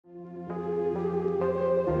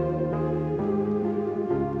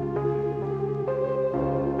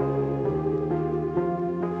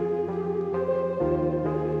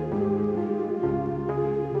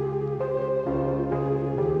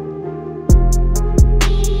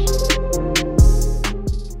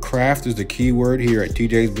Craft is the key word here at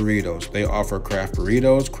TJ's Burritos. They offer craft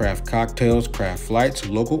burritos, craft cocktails, craft flights,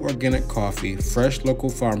 local organic coffee, fresh local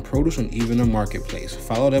farm produce, and even a marketplace.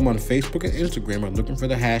 Follow them on Facebook and Instagram or looking for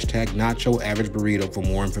the hashtag #NachoAverageBurrito for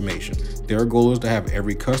more information. Their goal is to have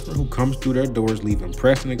every customer who comes through their doors leave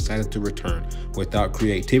impressed and excited to return. Without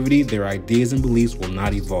creativity, their ideas and beliefs will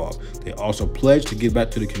not evolve. They also pledge to give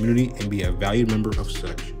back to the community and be a valued member of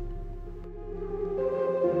such.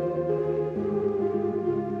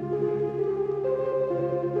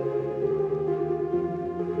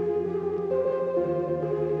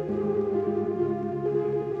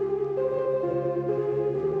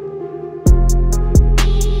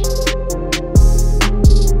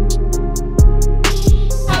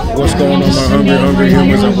 What's going on, my hungry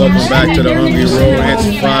humans, and welcome back to the Hungry Roll.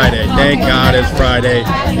 It's Friday. Thank God it's Friday.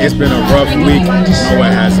 It's been a rough week. No,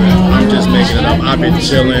 it hasn't. I'm just making it up. I've been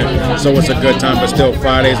chilling, so it's a good time, but still,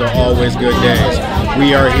 Fridays are always good days.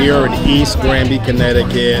 We are here in East Granby,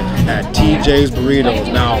 Connecticut at TJ's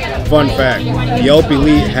Burritos. Now, fun fact, Yelp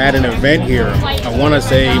Elite had an event here. I want to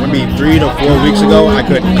say maybe 3 to 4 weeks ago. I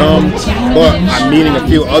couldn't come, but I'm meeting a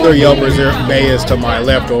few other Yelpers there. Bay is to my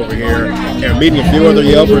left over here, and meeting a few other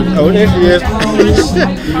Yelpers. Oh, there she is.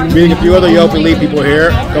 Meeting a few other Yelp Elite people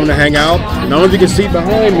here, coming to hang out. I don't know if you can see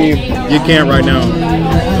behind me. You can't right now.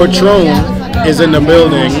 Patron is in the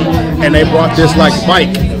building, and they brought this like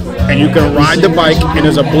bike. And you can ride the bike, and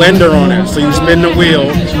there's a blender on it. So you spin the wheel,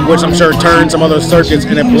 which I'm sure turns some other circuits,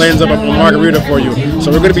 and it blends up a margarita for you.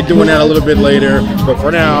 So we're going to be doing that a little bit later. But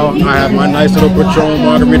for now, I have my nice little Patron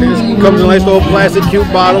margarita. This comes in a nice little plastic cute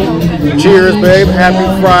bottle. Cheers, babe. Happy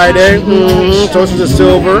Friday. So this is a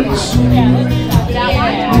silver.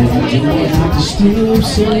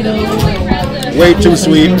 Way too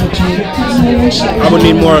sweet. I would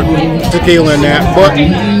need more tequila in that. But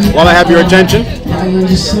while I have your attention,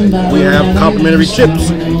 we have complimentary chips.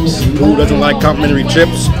 Who doesn't like complimentary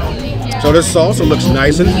chips? So this salsa looks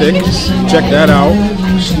nice and thick. Check that out.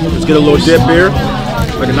 Let's get a little dip here.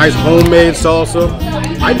 Like a nice homemade salsa.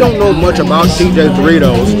 I don't know much about TJ's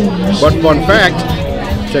Burritos, but fun fact,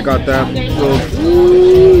 check out that.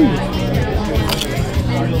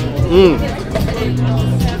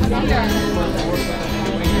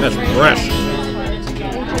 That's fresh.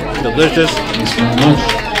 Delicious.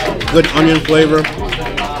 Good onion flavor.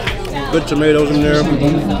 Good tomatoes in there.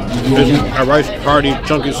 There's a rice hearty,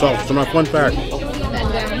 chunky sauce. So my fun fact,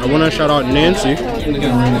 I want to shout out Nancy.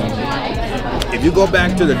 If you go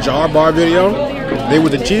back to the jar bar video, they were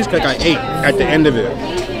the cheesecake I ate at the end of it.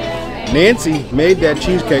 Nancy made that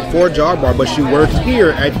cheesecake for jar bar, but she works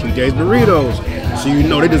here at TJ's Burritos. So you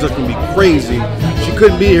know they just gonna be crazy. She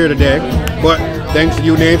couldn't be here today, but thanks to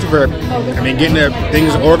you, Nancy, for getting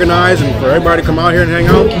things organized and for everybody to come out here and hang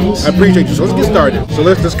out. I appreciate you. So let's get started. So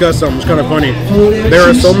let's discuss something. It's kind of funny. There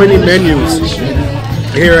are so many menus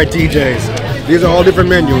here at TJ's. These are all different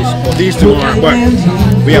menus. Well, these two aren't, but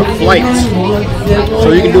we have flights.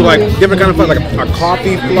 So you can do like different kind of flights, like a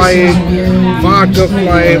coffee flight, vodka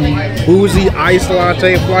flight, boozy iced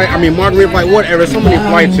latte flight. Margarita flight, whatever. There's so many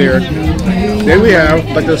flights here. Then we have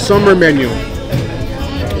like the summer menu.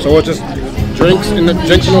 So it's just drinks on the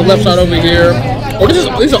left side over here. Oh,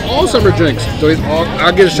 these are all summer drinks. So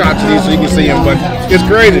I'll get a shot to these so you can see them, but it's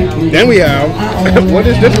crazy. Then we have, what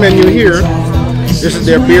is this menu here? This is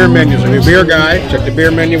their beer menu. So if you're a beer guy, check the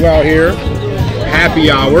beer menu out here.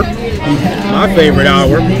 Happy hour, my favorite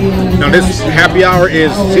hour. Now this happy hour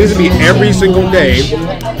seems to be every single day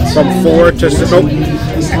from 4 to 6. Oh,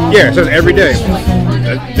 yeah, it says every day.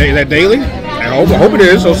 Is that daily? I hope it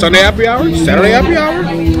is. So Sunday happy hour, Saturday happy hour,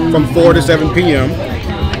 from 4 to 7 p.m.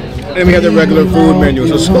 And we have the regular food menu.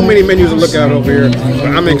 So many menus to look at over here. But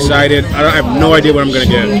I'm excited. I have no idea what I'm going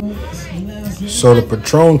to get. So the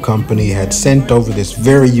Patron company had sent over this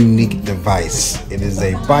very unique device. It is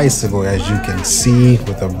a bicycle, as you can see,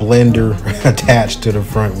 with a blender attached to the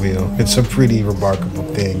front wheel. It's a pretty remarkable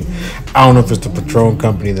thing. I don't know if it's the Patron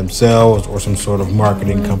company themselves or some sort of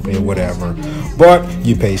marketing company or whatever. But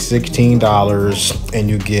you pay $16 and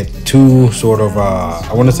you get two sort of,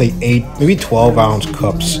 I want to say 8, maybe 12-ounce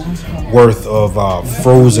cups worth of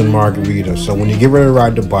frozen margaritas. So when you get ready to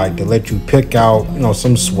ride the bike, they let you pick out,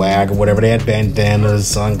 some swag or whatever. They had bandanas,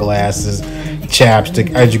 sunglasses,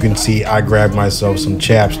 chapstick. As you can see, I grabbed myself some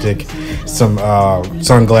chapstick, some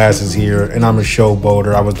sunglasses here, and I'm a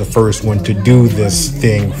showboater. I was the first one to do this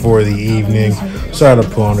thing for the evening, so I had to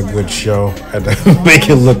put on a good show. I had to make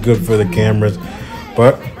it look good for the cameras.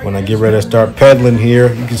 But when I get ready to start pedaling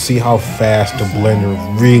here, you can see how fast the blender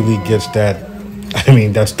really gets that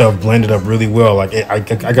stuff blended up really well. Like I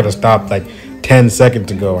gotta stop like 10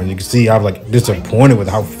 seconds ago, and you can see I'm like disappointed with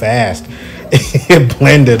how fast it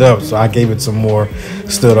blended up. So I gave it some more,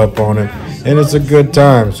 stood up on it, and it's a good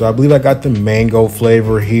time. So I believe I got the mango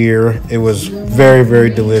flavor here. It was very, very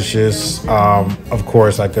delicious. Of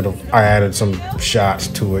course, I added some shots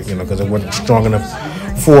to it, you know, because it wasn't strong enough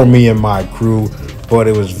for me and my crew. But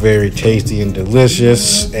it was very tasty and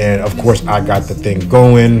delicious. And of course, I got the thing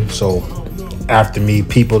going. So after me,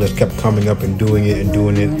 people just kept coming up and doing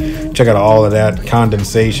it. Check out all of that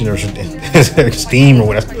condensation or steam or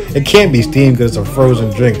whatever. It can't be steam because it's a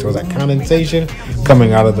frozen drink. So it's like condensation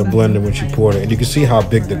coming out of the blender when she poured it. And you can see how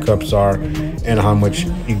big the cups are and how much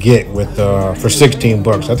you get with for 16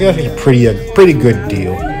 bucks. I think that's a pretty good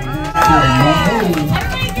deal.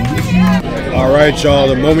 All right, y'all,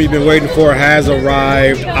 the moment you've been waiting for has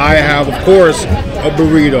arrived. I have, of course, a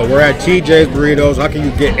burrito. We're at TJ's Burritos. How can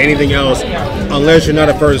you get anything else unless you're not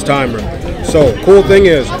a first timer? So, cool thing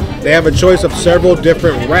is, they have a choice of several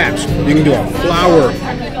different wraps. You can do a flour,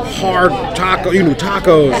 hard taco, you can do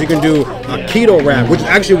tacos, you can do a keto wrap, which is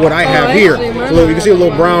actually what I have here. So you can see a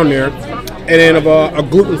little brown there. And then of a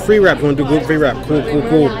gluten-free wrap. You want to do gluten-free wrap.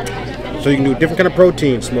 Cool. So you can do different kind of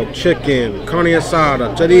protein, smoked chicken, carne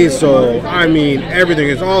asada, chorizo, I mean everything.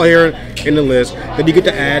 It's all here in the list. Then you get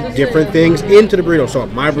to add different things into the burrito. So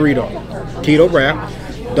my burrito, keto wrap,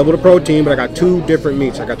 double the protein, but I got 2 different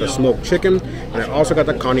meats. I got the smoked chicken, and I also got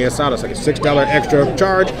the carne asada. It's like a $6 extra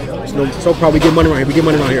charge. So probably get money around here. We get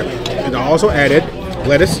money around here. And I also added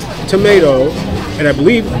lettuce, tomato, and I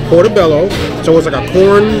believe portobello. So it's like a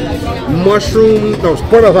corn, mushroom, no, it's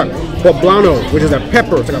portobello. Poblano, which is a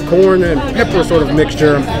pepper. It's like a corn and pepper sort of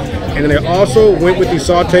mixture. And then they also went with the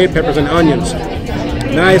sauteed peppers and onions.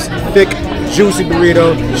 Nice, thick, juicy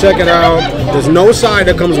burrito. Check it out. There's no side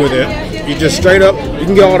that comes with it. You just straight up, you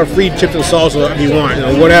can get all the free chips and salsa if you want, you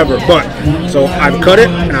know, whatever. But, so I've cut it,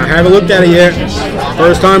 and I haven't looked at it yet.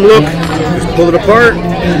 First time look, just pull it apart.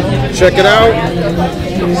 Check it out.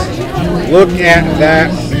 Look at that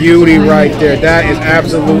beauty right there. That is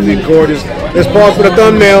absolutely gorgeous. Let's pause for the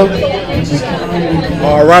thumbnail.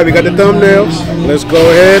 All right, we got the thumbnail. Let's go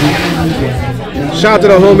ahead. Shout out to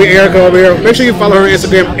the homie Erica over here. Make sure you follow her on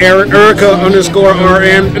Instagram,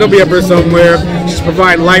 Erica_RN. It'll be up here somewhere. She's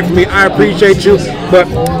providing light for me. I appreciate you. But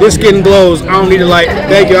this skin glows. I don't need a light.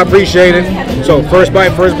 Thank you. I appreciate it. So first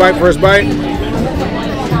bite.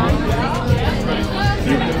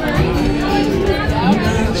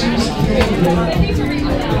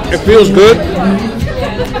 It feels good.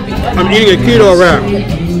 I'm eating a keto wrap.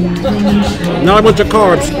 Not a bunch of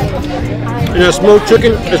carbs. And that smoked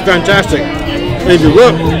chicken is fantastic. And if you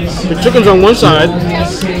look, the chicken's on one side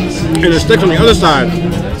and the steak's on the other side.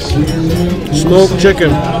 Smoked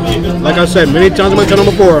chicken. Like I said many times on my channel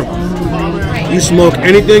before, you smoke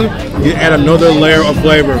anything, you add another layer of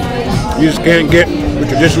flavor. You just can't get the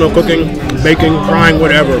traditional cooking, baking, frying,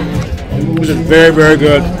 whatever. This is very, very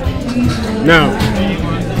good. Now,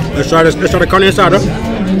 let's try this. Let's try the carne asada.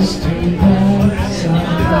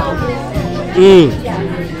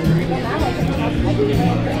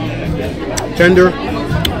 Tender,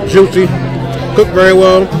 juicy, cooked very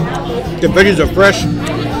well. The veggies are fresh.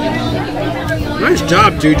 Nice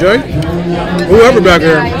job, TJ. Whoever back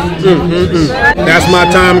here. That's my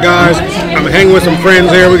time, guys. I'm hanging with some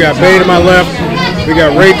friends here. We got Bae to my left. We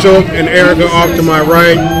got Rachel and Erica off to my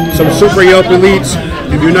right. Some super Yelp Elites.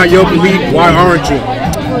 If you're not Yelp Elite, why aren't you?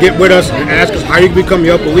 Get with us and ask us how you can become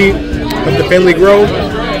Yelp Elite. Help the family grow.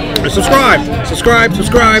 And subscribe. Smash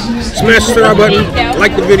the subscribe button.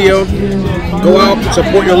 Like the video. Go out and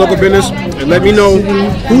support your local business. And let me know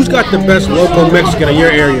who's got the best local Mexican in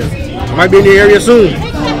your area. I might be in the area soon.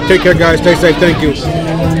 Take care, guys. Stay safe. Thank you.